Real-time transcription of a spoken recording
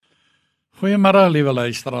Goeiemôre, liewe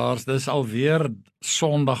luisteraars. Dis alweer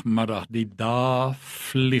Sondagmiddag. Die dae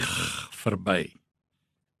vlieg verby.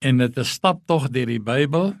 En dit is Staptog deur die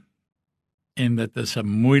Bybel. En dit is 'n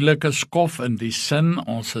moeilike skof in die sin,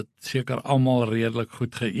 ons het seker almal redelik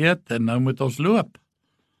goed geëet en nou moet ons loop.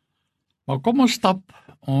 Maar kom ons stap.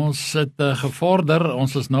 Ons het gevorder.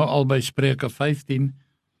 Ons is nou al by Spreuke 15.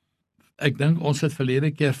 Ek dink ons het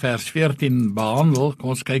verlede keer vers 14 behandel. Kom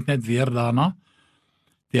ons kyk net weer daarna.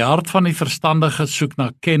 Die hart van die verstandige soek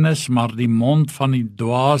na kennis, maar die mond van die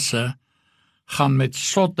dwaase gaan met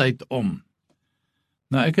sotheid om.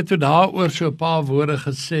 Nou ek het toe daaroor so 'n paar woorde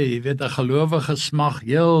gesê, jy weet 'n gelowige smag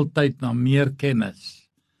heeltyd na meer kennis.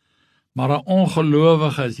 Maar 'n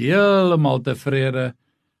ongelowige is heeltemal tevrede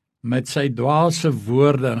met sy dwaase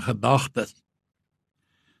woorde en gedagtes.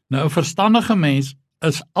 Nou 'n verstandige mens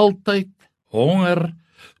is altyd honger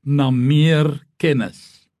na meer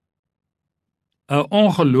kennis. 'n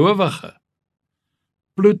ongelowige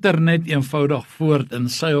ploeter net eenvoudig voort in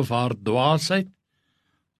sy of haar dwaasheid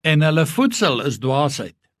en hulle voedsel is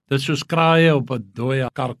dwaasheid. Dis soos kraaie op 'n dooie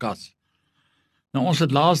karkas. Nou ons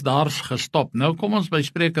het laas daar gestop. Nou kom ons by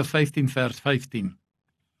Spreuke 15 vers 15.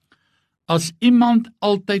 As iemand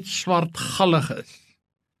altyd swartgallig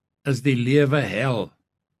is die lewe hel.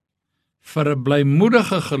 Vir 'n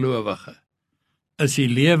blymoedige gelowige is die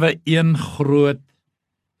lewe een groot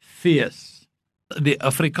fees. Die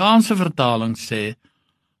Afrikaanse vertaling sê,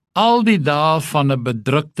 al die dae van 'n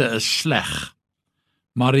bedrukte is sleg,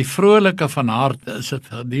 maar die vrolike van harte is dit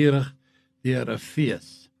gedurig deur 'n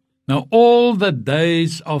fees. Now all the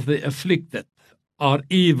days of the afflicted are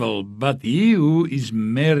evil, but he who is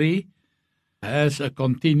merry has a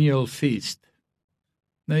continual feast.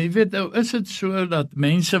 Nou jy weet, nou is dit so dat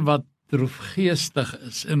mense wat droefgeestig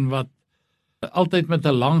is en wat altyd met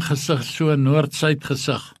 'n lang gesig, so noord-suid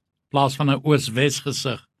gesig, plaas van 'n oos-wes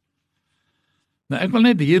gesig. Nou ek wil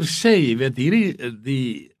net hier sê, jy weet,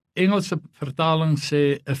 die Engelse vertaling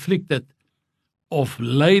sê afflicted of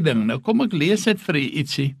lyding. Nou kom ek lees dit vir u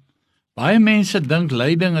ietsie. Baie mense dink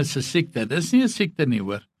lyding is 'n siekte. Dis nie 'n siekte nie,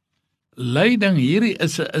 hoor. Lyding hierdie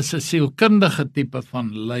is 'n sielkundige tipe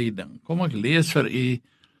van lyding. Kom ek lees vir u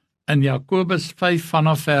in Jakobus 5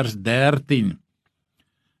 vanaf vers 13.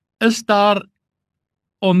 Is daar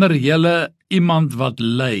onder julle iemand wat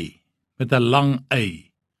ly met 'n lang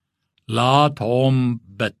y? Laat hom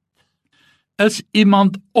bid. Is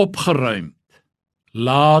iemand opgeruimd?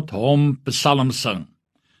 Laat hom psalm sing.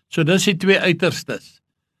 So dis die twee uiterstes.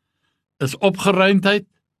 Is opgeruimdheid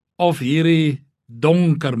of hierdie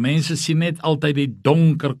donker? Mense sien net altyd die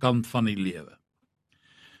donker kant van die lewe.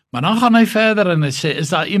 Maar dan gaan hy verder en hy sê, is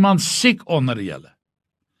daar iemand siek onder julle?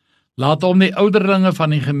 Laat hom die ouderlinge van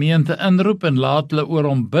die gemeente inroep en laat hulle oor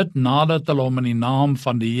hom bid nadat hulle hom in die naam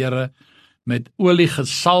van die Here met olie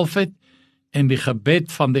gesalf het, en die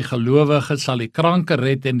gebed van die gelowige sal die kranke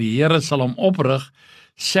red en die Here sal hom oprig,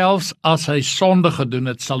 selfs as hy sonde gedoen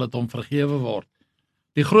het, sal dit hom vergewe word.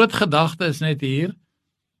 Die groot gedagte is net hier,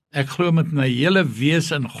 ek glo met my hele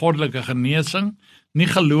wese in goddelike genesing, nie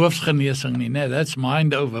geloofsgenesing nie, nee, that's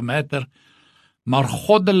mind over matter, maar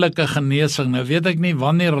goddelike genesing. Nou weet ek nie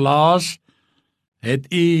wanneer laas het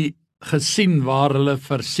u gesien waar hulle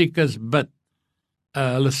vir siekes bid.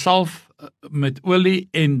 Hulle salf met olie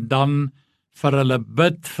en dan vir hulle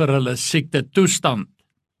bid vir hulle siekte toestand.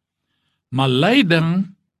 Maar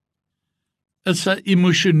lyding is 'n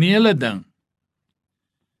emosionele ding.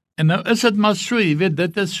 En nou is dit maar so, jy weet,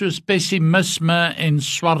 dit is soos pessimisme en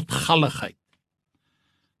swartgalligheid.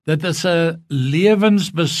 Dit is 'n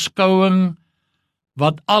lewensbeskouing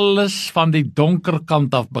wat alles van die donker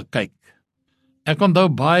kant af bekyk. Ek onthou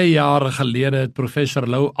baie jare gelede het professor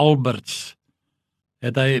Lou Alberts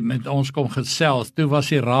het hy met ons kom gesels. Toe was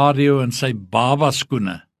die radio in sy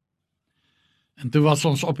babaskoene. En toe was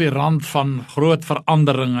ons op die rand van groot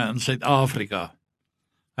veranderinge in Suid-Afrika.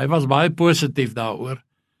 Hy was baie positief daaroor.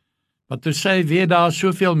 Maar toe sê hy, weet daar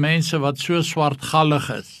soveel mense wat so swartgallig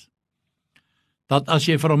is, dat as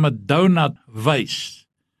jy vir hom 'n donut wys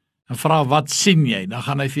en vra wat sien jy, dan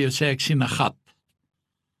gaan hy vir jou sê ek sien 'n gat.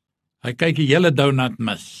 Hy kyk die hele donut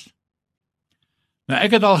mis. Nou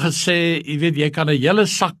ek het al gesê, jy weet, jy kan 'n hele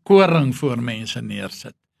sak koring voor mense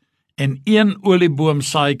neersit en een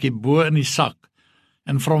olieboomsaadjie bo in die sak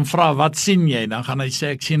en vir hom vra wat sien jy, dan gaan hy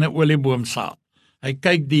sê ek sien 'n olieboomsaad. Hy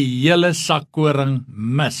kyk die hele sak koring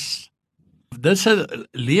mis. Dis 'n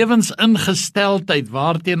lewensingesteldheid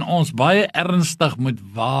waarteen ons baie ernstig moet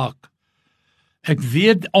waak. Ek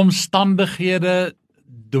weet omstandighede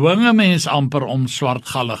dwing 'n mens amper om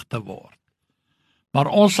swartgallig te word. Maar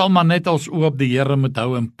ons sal maar net ons oë op die Here moet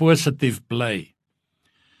hou en positief bly.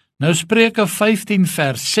 Nou Spreuke 15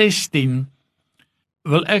 vers 16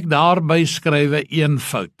 wil ek daarby skrywe een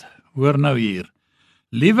fout. Hoor nou hier.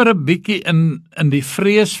 Liewer 'n bietjie in die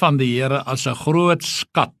vrees van die Here as 'n groot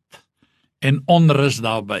skat en onrus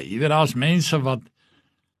daarbey. Jy weet, daar's mense wat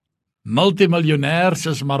multimiljonêers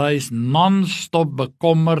is, maar hy is non-stop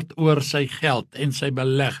bekommerd oor sy geld en sy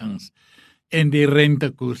beleggings en die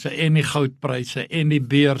rentekoerse en die goudpryse en die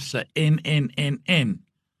beurse en.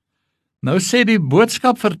 Nou sê die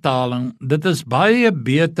boodskapvertaling, dit is baie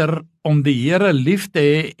beter om die Here lief te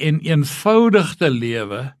hê en eenvoudig te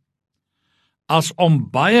lewe, as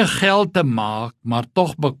om baie geld te maak, maar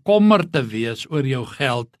tog bekommerd te wees oor jou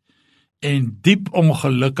geld en diep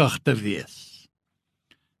ongelukkig te wees.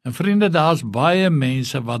 En vriende, daar's baie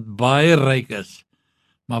mense wat baie ryk is,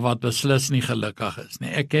 maar wat beslis nie gelukkig is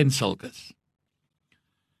nie. Ek ken sulkes.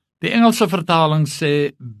 Die Engelse vertaling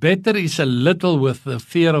sê, better is a little with the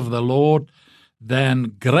fear of the Lord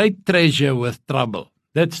than great treasure with trouble.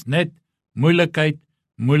 Dit's net moeilikheid.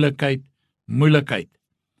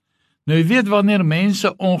 Nou jy weet, wanneer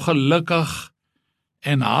mense ongelukkig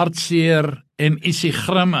en hartseer en ietsie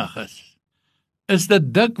grimmig is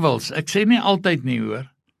dit dikwels, ek sê nie altyd nie hoor,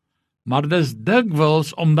 maar dis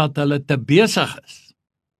dikwels omdat hulle te besig is.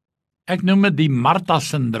 Ek noem dit die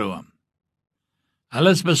Martha-syndroom.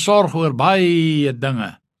 Hulle is besorg oor baie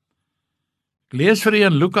dinge. Ek lees vir u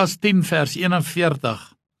in Lukas 10 vers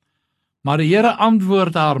 41. Maar die Here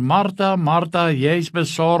antwoord haar, Martha, Martha, jy is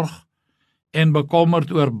besorg en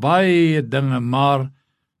bekommerd oor baie dinge, maar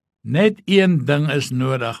net een ding is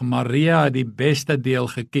nodig. Maria het die beste deel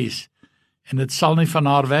gekies en dit sal nie van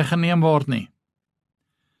haar weggeneem word nie.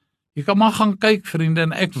 Jy kan maar gaan kyk, vriende,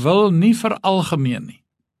 en ek wil nie veralgemeen nie,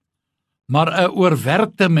 maar 'n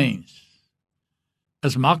oorwerkte mens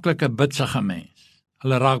is maklik 'n bitsige mens.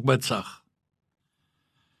 Hulle raak bitsig.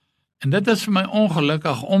 En dit is vir my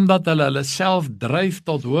ongelukkig, omdat hulle self dryf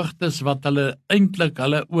tot hoogtes wat hulle eintlik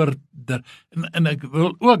en ek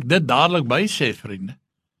wil ook dit dadelik bysê, vriende.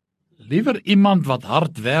 Liewer iemand wat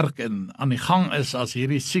hard werk en aan die gang is as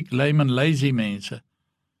hierdie siek, lame en lazy mense,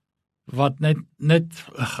 wat net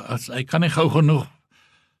hy kan nie gou genoeg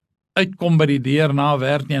uitkom by die deur na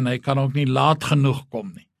werk nie, en hy kan ook nie laat genoeg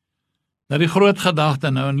kom nie. Nou die groot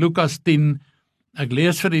gedagte nou in Lukas 10, ek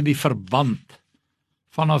lees vir u die verband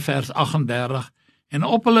vanaf vers 38, en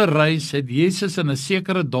op hulle reis het Jesus in 'n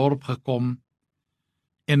sekere dorp gekom,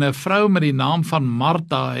 en 'n vrou met die naam van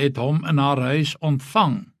Martha het hom in haar huis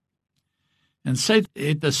ontvang. En sy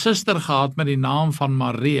het 'n suster gehad met die naam van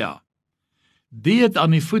Maria. Die het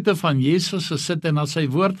aan die voete van Jesus gesit en na sy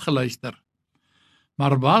woord geluister.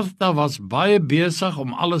 Maar Martha was baie besig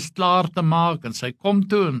om alles klaar te maak, en sy kom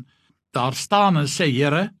toe en daar staan en sê,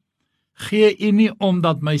 Here, gee u nie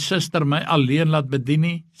omdat my suster my alleen laat bedien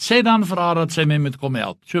nie? Sê dan vir haar dat sy my moet kom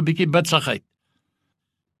help. So 'n bietjie bitsigheid.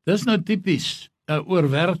 Dis nou tipies 'n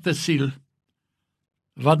oorwerkte siel,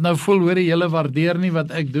 wat nou voel, hoor die julle waardeer nie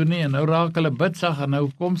wat ek doen nie, en nou raak hulle bitsig, en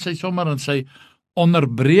nou kom sy sommer en sy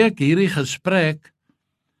onderbreek hierdie gesprek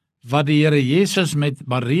wat die Here Jesus met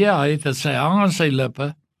Maria het, en sy hang aan sy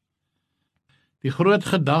lippe. Die groot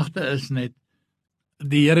gedagte is net,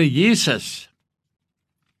 die Here Jesus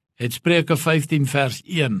het Spreuke 15 vers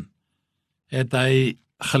 1 het hy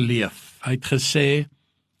geleef. Hy het gesê,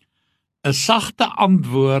 'n sagte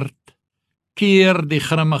antwoord keer die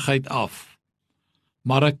grimmigheid af,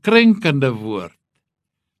 maar 'n krenkende woord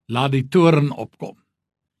laat die toorn opkom.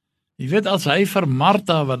 Jy weet, as hy vir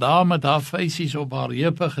Martha, wat daar met haar feisies op haar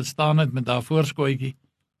heupe gestaan het met haar voorskootjie,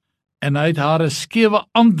 en hy het haar 'n skewe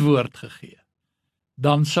antwoord gegee,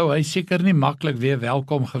 dan sou hy seker nie maklik weer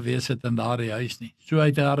welkom gewees het in daardie huis nie. So hy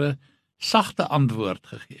het haar 'n sagte antwoord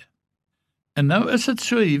gegee. En nou is dit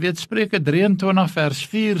so, jy weet, Spreuke 23 vers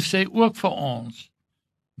 4 sê ook vir ons,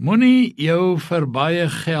 moenie jou vir baie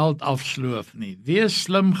geld afsloof nie. Wees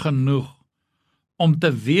slim genoeg om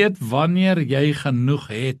te weet wanneer jy genoeg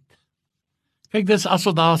het. Kyk, dis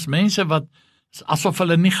asof daar's mense wat asof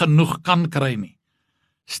hulle nie genoeg kan kry nie.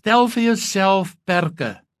 Stel vir jouself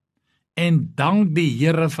perke en dank die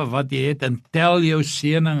Here vir wat jy het en tel jou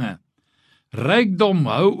seëninge. Rykdom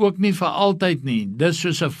hou ook nie vir altyd nie. Dis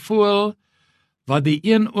soos 'n voël wat die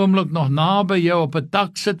een oomblik nog naby jou op 'n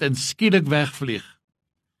tak sit en skielik wegvlieg.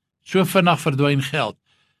 So vinnig verdwyn geld.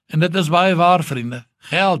 En dit is baie waar, vriende.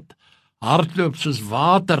 Geld hardloop soos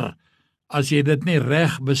water as jy dit nie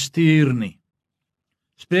reg bestuur nie.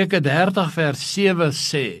 Spreuke 30 vers 7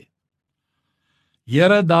 sê,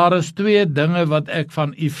 Here, daar is 2 dinge wat ek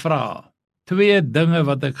van u vra. 2 dinge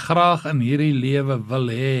wat ek graag in hierdie lewe wil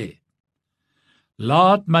hê.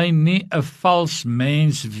 Laat my nie 'n vals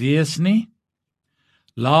mens wees nie.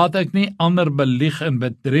 Laat ek nie ander belieg en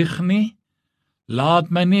bedrieg nie.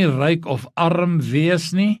 Laat my nie ryk of arm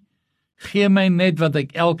wees nie. Gee my net wat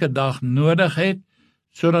ek elke dag nodig het,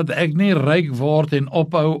 sodat ek nie ryk word en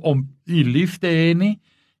ophou om U lief te hê nie,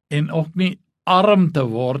 en ook nie arm te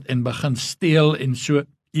word en begin steel en so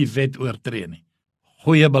U wet oortree nie.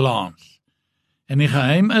 Goeie balans. En die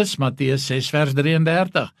geheim is, Matteus 6 vers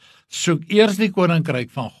 33, soek eers die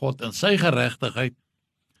koninkryk van God en sy geregtigheid,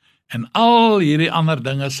 en al hierdie ander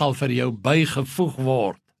dinge sal vir jou bygevoeg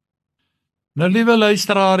word. Nou liewe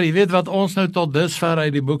luisteraar, jy weet wat ons nou tot dusver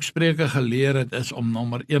uit die boek Spreuke geleer het, is om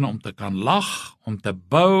nommer 1 om te kan lag, om te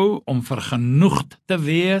bou, om vergenoegd te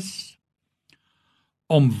wees,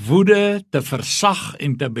 om woede te versag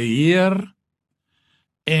en te beheer,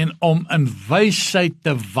 en om in wysheid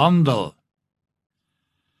te wandel.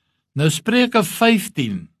 Nou Spreuke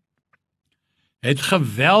 15 het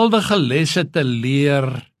geweldige lesse te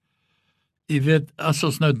leer. Jy weet, as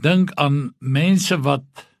ons nou dink aan mense wat,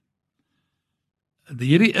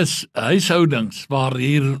 hierdie is huishoudings waar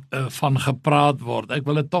hier van gepraat word. Ek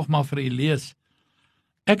wil dit tog maar vir u lees.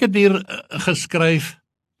 Ek het hier geskryf,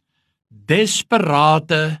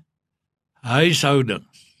 desperate huishoudings.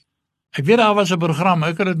 Ek weet daar was 'n program,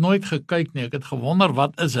 ek het dit nooit gekyk nie, ek het gewonder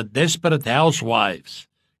wat is dit, Desperate Housewives.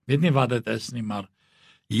 Ek weet nie wat dit is nie, maar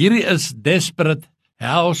hierdie is Desperate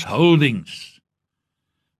Householdings.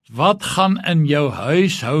 Wat gaan in jou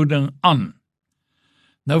huishouding aan?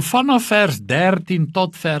 Nou vanaf vers 13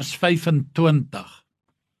 tot vers 25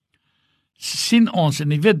 sien ons,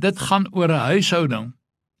 en jy weet dit gaan oor 'n huishouding.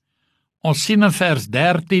 Ons sien in vers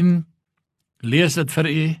 13, lees dit vir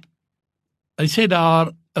u. Hy sê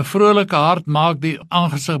daar, 'n vrolike hart maak die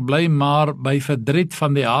aangesig bly, maar by verdriet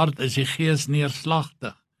van die hart is die gees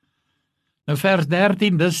neerslagtig. Nou vers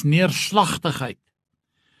 13, dis neerslagtigheid.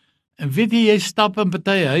 En weet jy stap in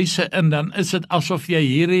party huise in, dan is dit asof jy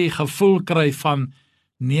hierdie gevoel kry van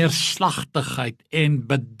neerslagtigheid en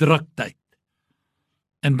bedruktheid.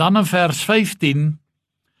 En dan in vers 15,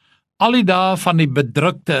 al die dae van die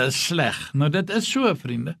bedrukte is sleg. Nou dit is so,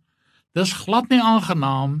 vriende. Dis glad nie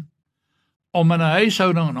aangenaam om in 'n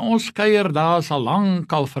huishouding, en ons kuier daar is al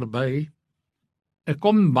lankal verby. Ek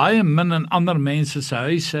kom baie min in ander mense se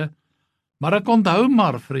huise, maar ek onthou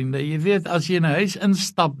maar, vriende, jy weet, as jy in 'n huis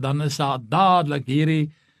instap, dan is daar dadelik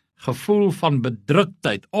hierdie gevoel van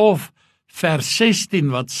bedruktheid, of vers 16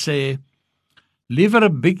 wat sê, liewer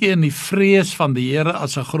 'n bietjie in die vrees van die Here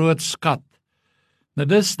as 'n groot skat. Nou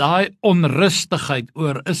dis daai onrustigheid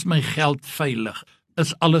oor, is my geld veilig?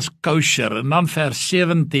 Is alles kosher? En dan vers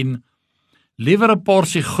 17, liewer 'n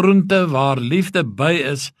porsie groente waar liefde by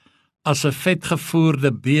is, as 'n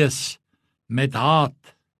vetgevoerde bees met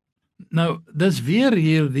haat. Nou, dis weer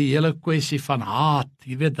hier die hele kwessie van haat.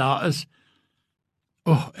 Jy weet, daar is,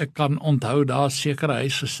 ek kan onthou, daar sekere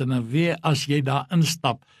huisgesinne, weer as jy daar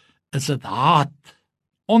instap, is dit haat.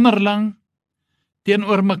 Onderling,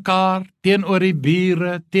 teenoor mekaar, teenoor die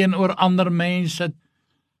bure, teenoor ander mense.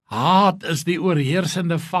 Haat is die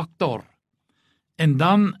oorheersende faktor. En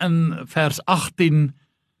dan in vers 18,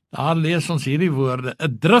 daar lees ons hierdie woorde,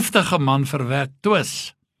 'n driftige man verwek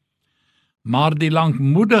twis, maar die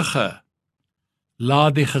lankmoedige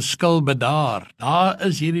laat die geskil bedaar. Daar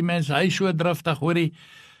is hierdie mense, hy is so driftig, hoorie,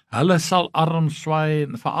 hulle sal arm swaai,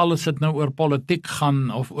 en veral as dit nou oor politiek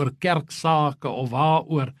gaan, of oor kerksake, of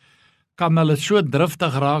waaroor, kan hulle so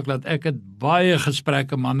driftig raak, dat ek het baie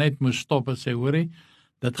gesprekke maar net moes stop en sê, hoorie,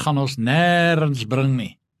 dit gaan ons nêrens bring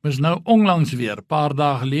nie. Moes nou onlangs weer, paar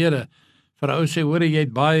dae gelede, vir ou sê, hoorie, jy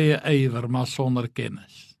het baie ywer, maar sonder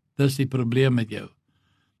kennis. Dis die probleem met jou.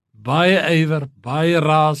 Baie ywer, baie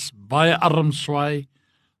raas, baie armswaai,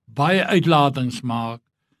 baie uitlatings maak,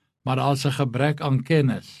 maar daar is 'n gebrek aan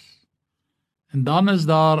kennis. En dan is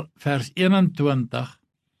daar vers 21,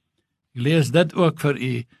 ek lees dit ook vir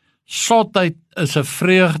u, sotheid is 'n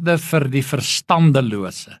vreugde vir die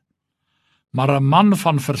verstandelose, maar 'n man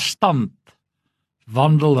van verstand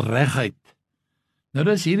wandel reguit. Nou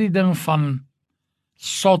dis hierdie ding van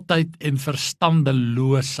sotheid en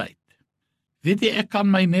verstandeloosheid. Weet jy, ek kan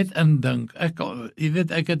my net indink, jy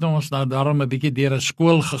weet, ek het ons nou daarom 'n bietjie deur 'n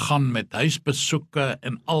skool gegaan met huisbesoeke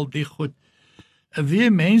en al die goed.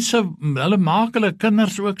 Wie mense, hulle maak hulle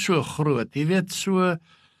kinders ook so groot, jy weet, so,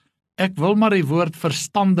 ek wil maar die woord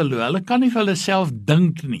verstandeloos, hulle kan nie vir hulle self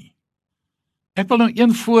dink nie. Ek wil nou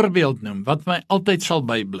een voorbeeld noem, wat my altyd sal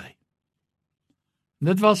bybly.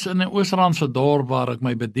 Dit was in 'n Oosrandse dorp waar ek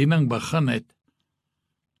my bediening begin het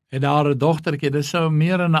daar 'n dogtertjie, dis so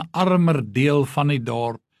meer in 'n armer deel van die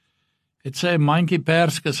dorp, het sy 'n mandjie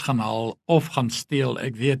perskes gaan haal, of gaan steel,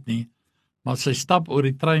 ek weet nie, maar sy stap oor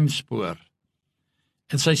die treinspoor.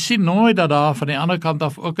 En sy sien nooit dat daar van die ander kant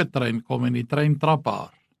af ook 'n trein kom en die trein trap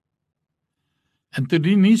haar. En toe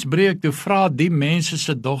die nuus breek, toe vra die mense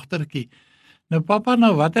se dogtertjie, nou pappa,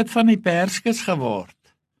 nou wat het van die perskes geword?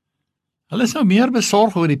 Hulle is nou meer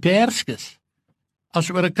besorg oor die perskes as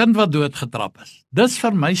oor 'n kind wat doodgetrap is. Dis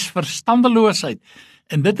vir my verstandeloosheid.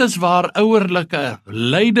 En dit is waar ouerlike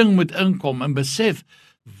leiding moet inkom en besef,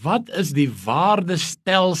 wat is die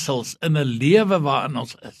waardestelsels in 'n lewe waarin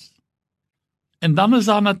ons is? En dan is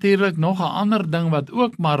daar natuurlik nog 'n ander ding wat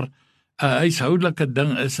ook maar 'n huishoudelike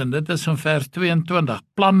ding is, en dit is in vers 22,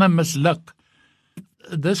 planne misluk.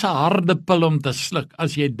 Dis 'n harde pil om te sluk,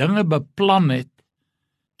 as jy dinge beplan het,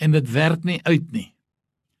 en dit werk nie uit nie.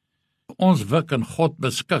 Ons wik en God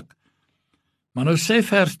beskik. Maar nou sê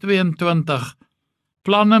vers 22,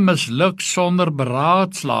 planne misluk sonder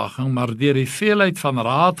beraadslaging, maar deur die veelheid van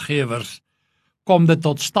raadgewers kom dit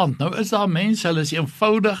tot stand. Nou is daar mense, hulle is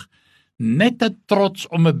eenvoudig net te trots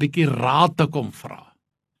om 'n bietjie raad te kom vra,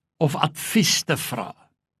 of advies te vra.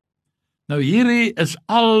 Nou hierdie is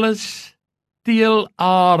alles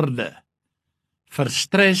teelaarde vir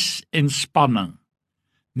stres en spanning,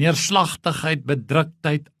 neerslagtigheid,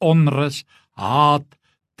 bedruktheid, onrus, haat,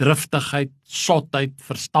 driftigheid, sotheid,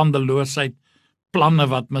 verstandeloosheid, planne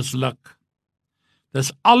wat misluk.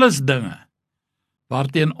 Dis alles dinge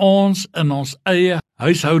waarteen ons in ons eie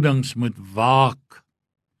huishoudings moet waak.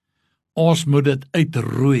 Ons moet dit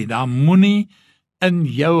uitroei. Daar moenie in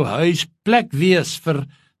jou huis plek wees vir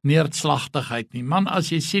neerslagtigheid nie. Man, as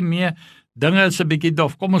jy sien, nee, dinge is 'n bietjie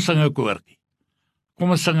dof, kom ons sing 'n koortjie. Kom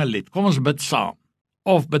ons sing 'n lied, kom ons bid saam.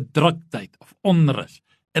 Of bedruktheid, of onrus,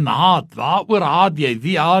 en haat. Waaroor haat jy?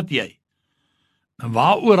 Wie haat jy? En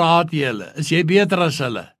waaroor haat jy hulle? Is jy beter as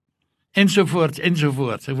hulle? Ensovoorts,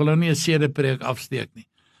 ensovoorts. Ek wil nou nie 'n sedepreek afsteek nie.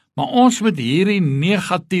 Maar ons moet hierdie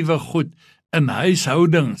negatiewe goed in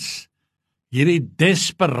huishoudings, hierdie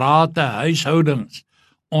desperate huishoudings,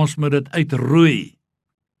 ons moet dit uitroei.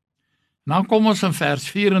 Nou kom ons in vers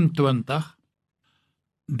 24.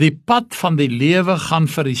 Die pad van die lewe gaan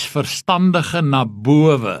vir die verstandige na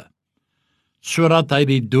bowe, sodat hy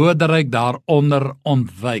die doderyk daaronder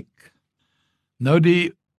ontwyk. Nou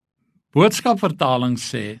die boodskapvertaling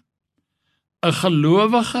sê, 'n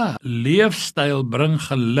gelowige leefstyl bring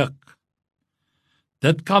geluk.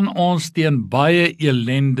 Dit kan ons teen baie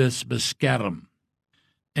elendes beskerm.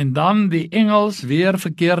 En dan die Engels weer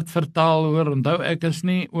verkeerd vertaal, hoor, onthou ek is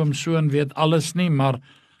nie oom Soon weet alles nie, maar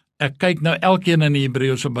ek kyk nou elkeen in die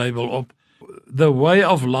Hebreëse Bybel op. The way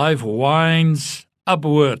of life winds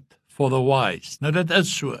upward for the wise. Nou dit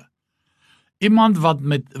is so. Iemand wat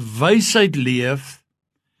met wysheid leef,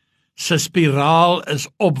 sy spiraal is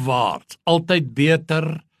opwaarts, altyd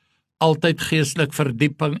beter, altyd geestelik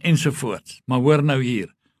verdieping ensovoorts. Maar hoor nou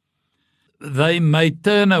hier. They may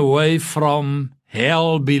turn away from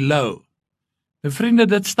hell below. Nou vriende,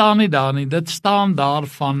 dit staan nie daar nie, dit staan daar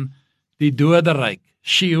van die doderyk,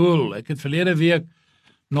 Sheol. Ek het verlede week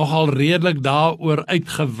nogal redelik daaroor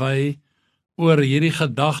uitgewy, oor hierdie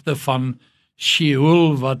gedagte van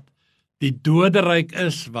Sheol, wat die doderyk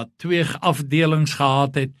is, wat 2 afdelings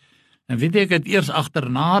gehad het. En weet jy, ek het eers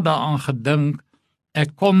agterna daaraan gedink,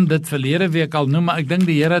 ek kon dit verlede week al noem, maar ek dink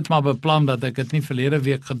die Here het maar beplan dat ek dit nie verlede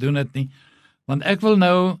week gedoen het nie, want ek wil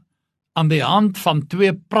nou aan die hand van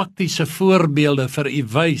 2 praktiese voorbeelde vir u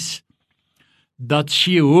wys, dat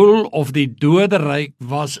Sheol of die doderyk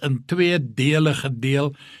was in 2 dele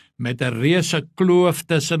gedeel, met 'n reuse kloof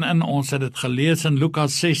tussenin. Ons het dit gelees in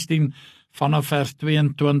Lukas 16, vanaf vers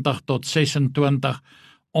 22 tot 26.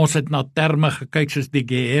 Ons het na terme gekyk soos die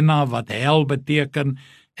Gehenna, wat hel beteken,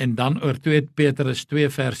 en dan oor 2 Petrus 2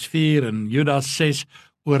 vers 4, en Judas 6,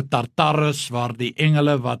 oor Tartarus, waar die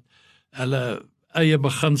engele wat hulle eie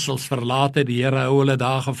beginsels verlaat het, die Here hou hulle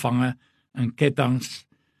daar gevange in kettinge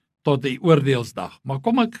tot die oordeelsdag. Maar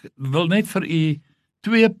kom, ek wil net vir u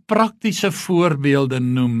 2 praktiese voorbeelde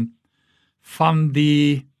noem van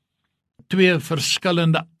die 2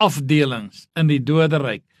 verskillende afdelings in die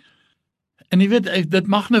doderyk. En jy weet, dit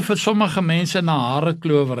mag nou vir sommige mense na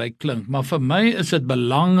hareklowery klink, maar vir my is dit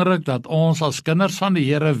belangrik dat ons as kinders van die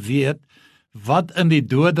Here weet wat in die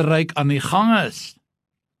doderyk aan die gang is.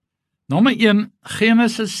 Nommer 1,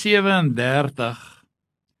 Genesis 37,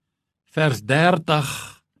 vers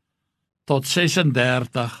 30 tot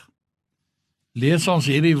 36, lees ons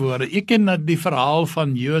hierdie woorde. Ek ken die verhaal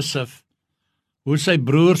van Josef, hoe sy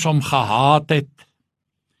broers hom gehaat het,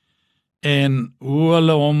 en hoe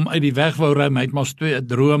hulle hom uit die weg wou ruim. Hy het mos 2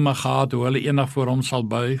 drome gehad, hoe hulle eendag voor hom sal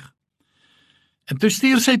buig. En toe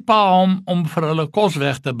stuur sy pa hom om vir hulle kos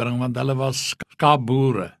weg te bring, want hulle was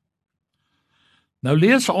skaapboere. Nou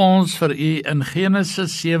lees ons vir u in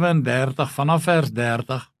Genesis 37 vanaf vers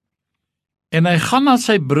 30. En hy gaan na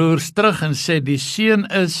sy broers terug en sê, die seun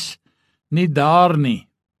is nie daar nie.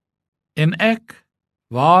 En ek,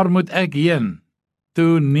 waar moet ek heen?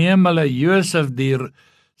 Toe neem hulle Josef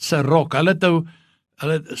se rok.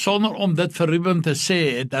 Hulle sonder om dit vir Ruben te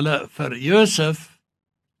sê, het hulle vir Josef,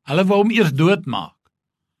 hulle wou hom eers doodmaak.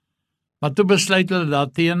 Maar toe besluit hulle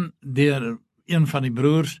daarteen deur een van die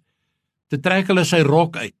broers, te trek hulle sy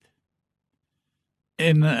rok uit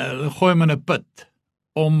en hulle gooi hom in 'n put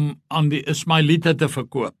om aan die Ismaeliete te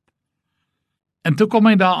verkoop. En toe kom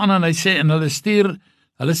hy daar aan en hy sê, en hulle stuur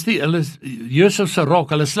Josef se rok,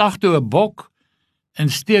 hulle slag toe 'n bok en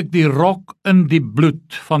steek die rok in die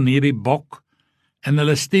bloed van hierdie bok en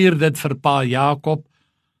hulle stuur dit vir pa Jakob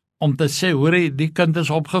om te sê, hoorie, die kind is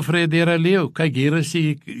opgevreet deur 'n leeu. Kyk, hier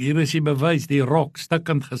is die bewys, die rok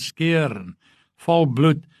stikkend geskeur en vol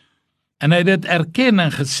bloed. En hy het dit erken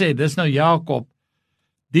en gesê, dis nou Jakob,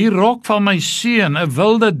 die rok van my seun, 'n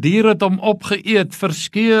wilde dier het hom opgeëet,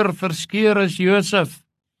 verskeur is Josef.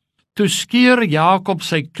 Toe skeur Jakob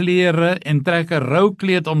sy klere en trek 'n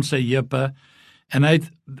roukleed om sy heupe, en hy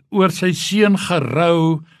het oor sy seun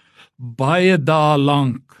gerou baie dae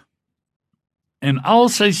lank. En al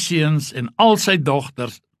sy seuns en al sy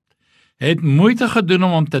dogters het moeite gedoen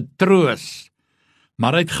om hom te troos,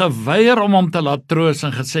 maar hy het geweier om hom te laat troos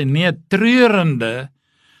en gesê, nee, treurende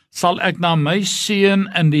sal ek na my seun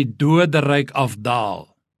in die doderyk afdaal.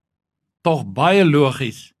 Tog baie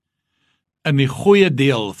logies, in die goeie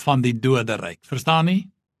deel van die doderyk, verstaan nie?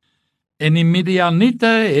 En die Midianiete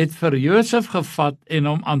het vir Josef gevat en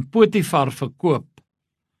hom aan Potifar verkoop,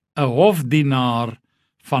 'n hofdienaar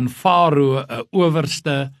van Farao, 'n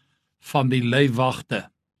owerste van die leiwagte.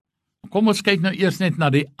 Kom ons kyk nou eers net na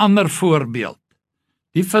die ander voorbeeld.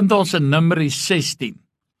 Die vind ons in Numeri 16.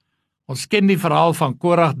 Ons ken die verhaal van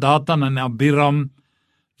Korag, Datan en Abiram,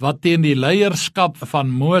 wat teen die leierskap van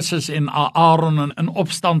Moses en Aaron in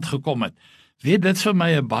opstand gekom het. Weet, dit is vir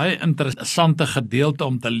my 'n baie interessante gedeelte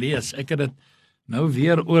om te lees. Ek het dit nou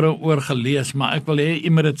weer oor en oor gelees, maar ek wil hê u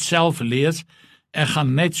moet dit self lees. Ek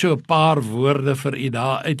gaan net so 'n paar woorde vir u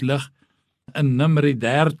daar uitlig in Numeri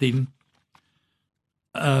 13,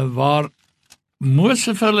 waar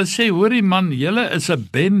Moses vir hulle sê, hoorie man, julle is 'n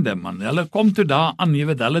bende man, julle kom toe daar aan, jy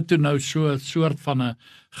weet, hulle toe nou so 'n soort van 'n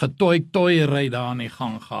getoeiery daar aan die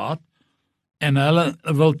gang gehad, en hulle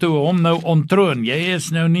wil toe hom nou ontroon, jy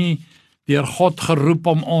is nou nie deur God geroep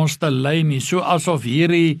om ons te lei nie, so asof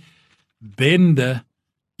hierdie bende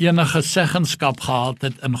enige seggenskap gehad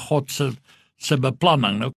het in God se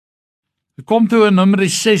beplanning. Nou, kom toe in Numeri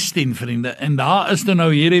 16, vriende, en daar is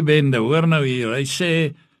nou hierdie bende, hoor nou hier, hy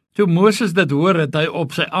sê, toe Moses dit hoor, het hy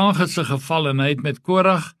op sy aangesig geval en hy het met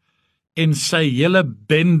Korag en sy hele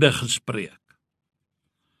bende gespreek.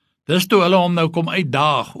 Dis toe hulle hom nou kom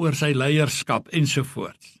uitdaag oor sy leierskap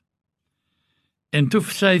ensovoorts. En toe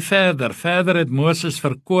sê hy verder het Moses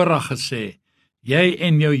vir Korag gesê, jy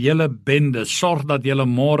en jou hele bende, sorg dat julle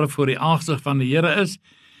môre voor die aangesig van die Here is,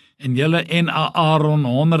 en julle en Aaron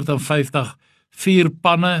 150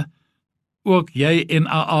 vuurpanne, ook jy en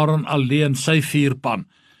Aaron alleen sy vuurpan.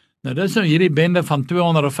 Nou dis nou hierdie bende van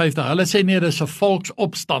 250, hulle sê nee, dis 'n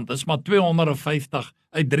volksopstand, dis maar 250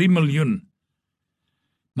 uit 3 miljoen.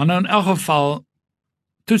 Maar nou in elk geval,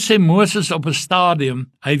 toe sê Moses op 'n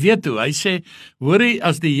stadium, hy weet hoe, hy sê, hoorie,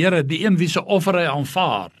 as die Here, die een wie se offer hy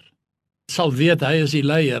aanvaar, sal weet hy is die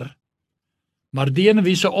leier, maar die een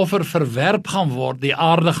wie se offer verwerp gaan word, die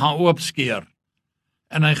aarde gaan oopskeer,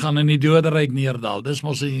 en hy gaan in die doderyk neerdal, dis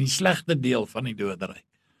mos in die slegte deel van die doderyk.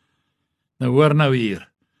 Nou hoor nou hier,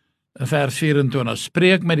 in vers 24,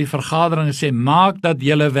 spreek met die vergadering en sê, maak dat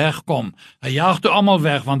julle wegkom. Hy jaag toe almal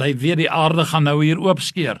weg, want hy weet die aarde gaan nou hier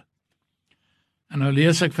oopskeer. En nou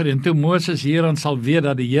lees ek vir en toe Moses hierin sal weet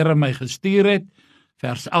dat die Here my gestuur het,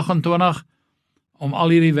 vers 28, om al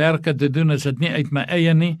hierdie werke te doen, is dit nie uit my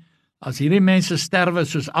eie nie. As hierdie mense sterwe,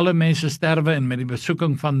 soos alle mense sterwe, en met die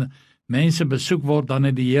besoeking van mense besoek word, dan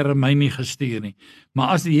het die Here my nie gestuur nie. Maar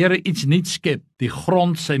as die Here iets nuuts skep, die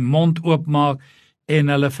grond sy mond oopmaak, en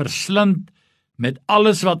hulle verslind met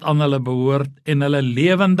alles wat aan hulle behoort, en hulle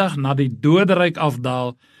lewendig na die doderyk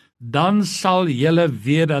afdaal, dan sal julle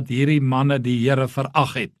weet dat hierdie manne die Here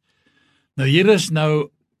verag het. Nou hier is nou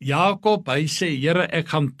Jakob, hy sê, Here, ek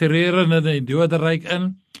gaan treurende in die doderyk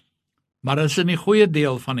in, maar dit is in die goeie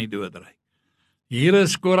deel van die doderyk. Hier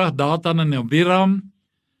is Korag, Datan en Abiram,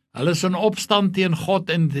 hulle is in opstand teen God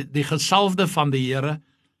en die gesalfde van die Here,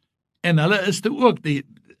 en hulle is toe ook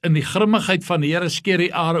in die grimmigheid van die Here skeer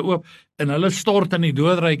die aarde oop, en hulle stort in die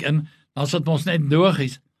doderyk in, dan is dit ons net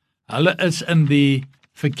logies. Hulle is in die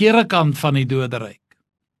verkeerde kant van die doderyk.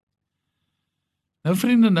 Nou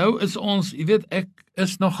vriende, nou is ons, jy weet, ek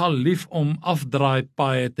is nogal lief om afdraai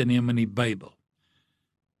paaie te neem in die Bybel.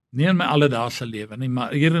 Nie in my alledaagse lewe nie,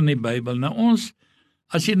 maar hier in die Bybel. Nou ons,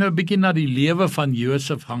 as jy nou 'n bietjie na die lewe van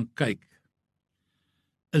Josef gaan kyk,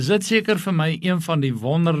 is dit seker vir my een van die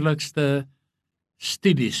wonderlikste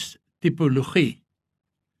studies, tipologie,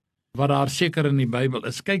 wat daar seker in die Bybel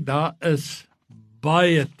is. Kyk, daar is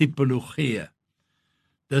baie tipologieë.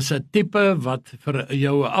 Dis 'n tipe wat vir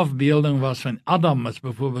jou 'n afbeelding was van Adam, is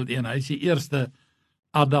byvoorbeeld een. Hy is die eerste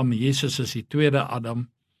Adam, Jesus is die tweede Adam.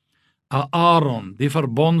 Aaron, die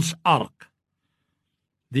verbondsark,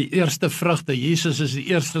 die eerste vrugte, Jesus is die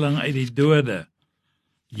eersteling uit die dode.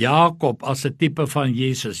 Jakob as 'n tipe van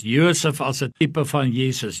Jesus, Josef as 'n tipe van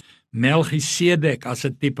Jesus, Melchisedek as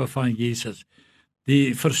 'n tipe van Jesus,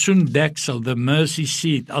 die versoendeksel, the mercy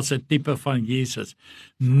seat as 'n tipe van Jesus,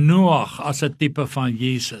 Noag as 'n tipe van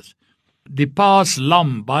Jesus, die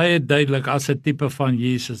paaslam baie duidelik as 'n tipe van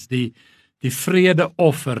Jesus, die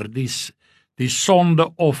vredeoffer, die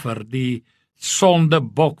sondeoffer, die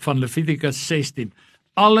sondebok van Levitikus 16,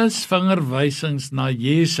 alles vingerwysings na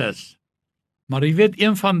Jesus. Maar jy weet,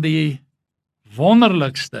 een van die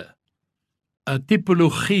wonderlikste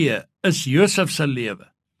tipologieë is Josef se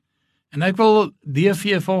lewe. En ek wil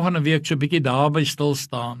DV volgende week so 'n bietjie daarby stil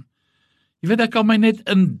staan. Jy weet, ek kan my net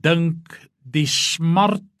indink die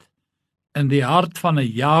smart in die hart van 'n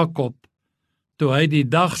Jakob toe hy die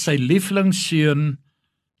dag sy lieflingsseun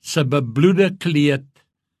se bebloede kleed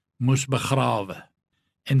moes begrawe.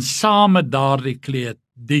 En saam met daardie kleed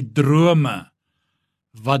die drome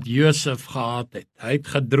wat Josef gehad het. Hy het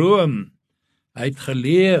gedroom, hy het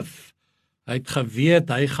geleef, hy het geweet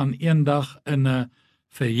hy gaan eendag in 'n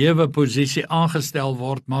verhewe posisie aangestel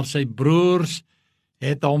word, maar sy broers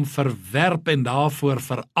het hom verwerp en daarvoor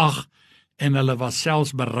verag, en hulle was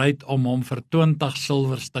selfs bereid om hom vir 20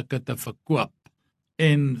 silwerstukke te verkoop.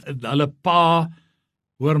 En hulle pa,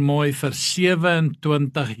 hoor mooi, vir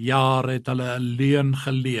 27 jaar het hulle 'n leuen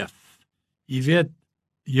geleef. Jy weet,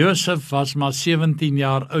 Josef was maar 17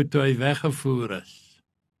 jaar oud toe hy weggevoer is.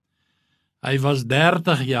 Hy was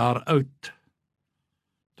 30 jaar oud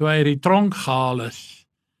toe hy uit die tronk gehaal is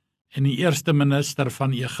en die eerste minister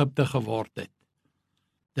van Egipte geword het.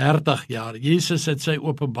 30 jaar. Jesus het sy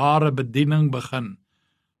openbare bediening begin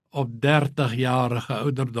op 30-jarige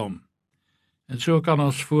ouderdom. En so kan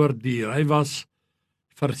ons voortduur. Hy was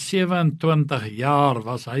vir 27 jaar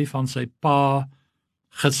was hy van sy pa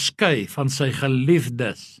geskei, van sy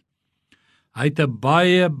geliefdes. Hy het 'n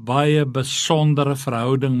baie besondere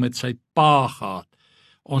verhouding met sy pa gehad.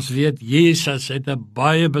 Ons weet Jesus het 'n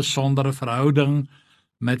baie besondere verhouding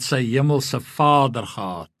met sy hemelse Vader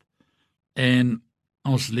gehad. En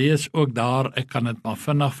ons lees ook daar, ek kan dit maar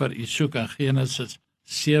vinnig vir u soek in Genesis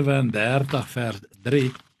 37 vers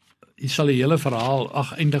 3. U sal die hele verhaal,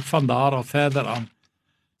 eintlik van daar af verder aan,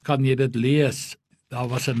 kan jy dit lees. Daar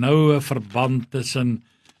was 'n noue verband tussen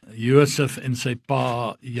Josef en sy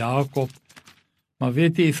pa Jakob. Maar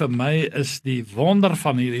weet jy, vir my is die wonder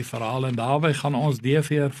van hierdie verhaal, en daarby gaan ons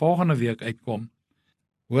DV volgende week uitkom.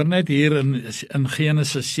 Hoor net hier in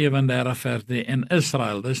Genesis 37 vers 3, en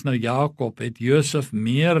Israel, dis nou Jakob, het Josef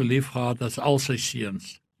meer lief gehad as al sy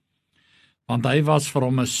seuns, want hy was vir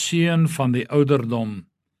hom 'n seun van die ouderdom,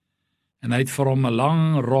 en hy het vir hom 'n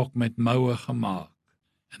lang rok met moue gemaak.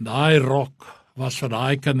 En daai rok was vir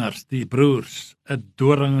daai kinders, die broers, 'n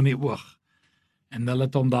doring in die oog. En hulle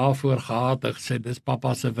het hom daarvoor gehaat en gesê, dis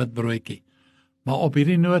pappa se wit broodjie. Maar op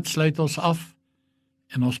hierdie noot sluit ons af,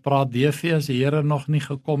 en ons praat DV as die Here nog nie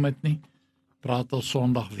gekom het nie, praat ons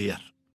Sondag weer.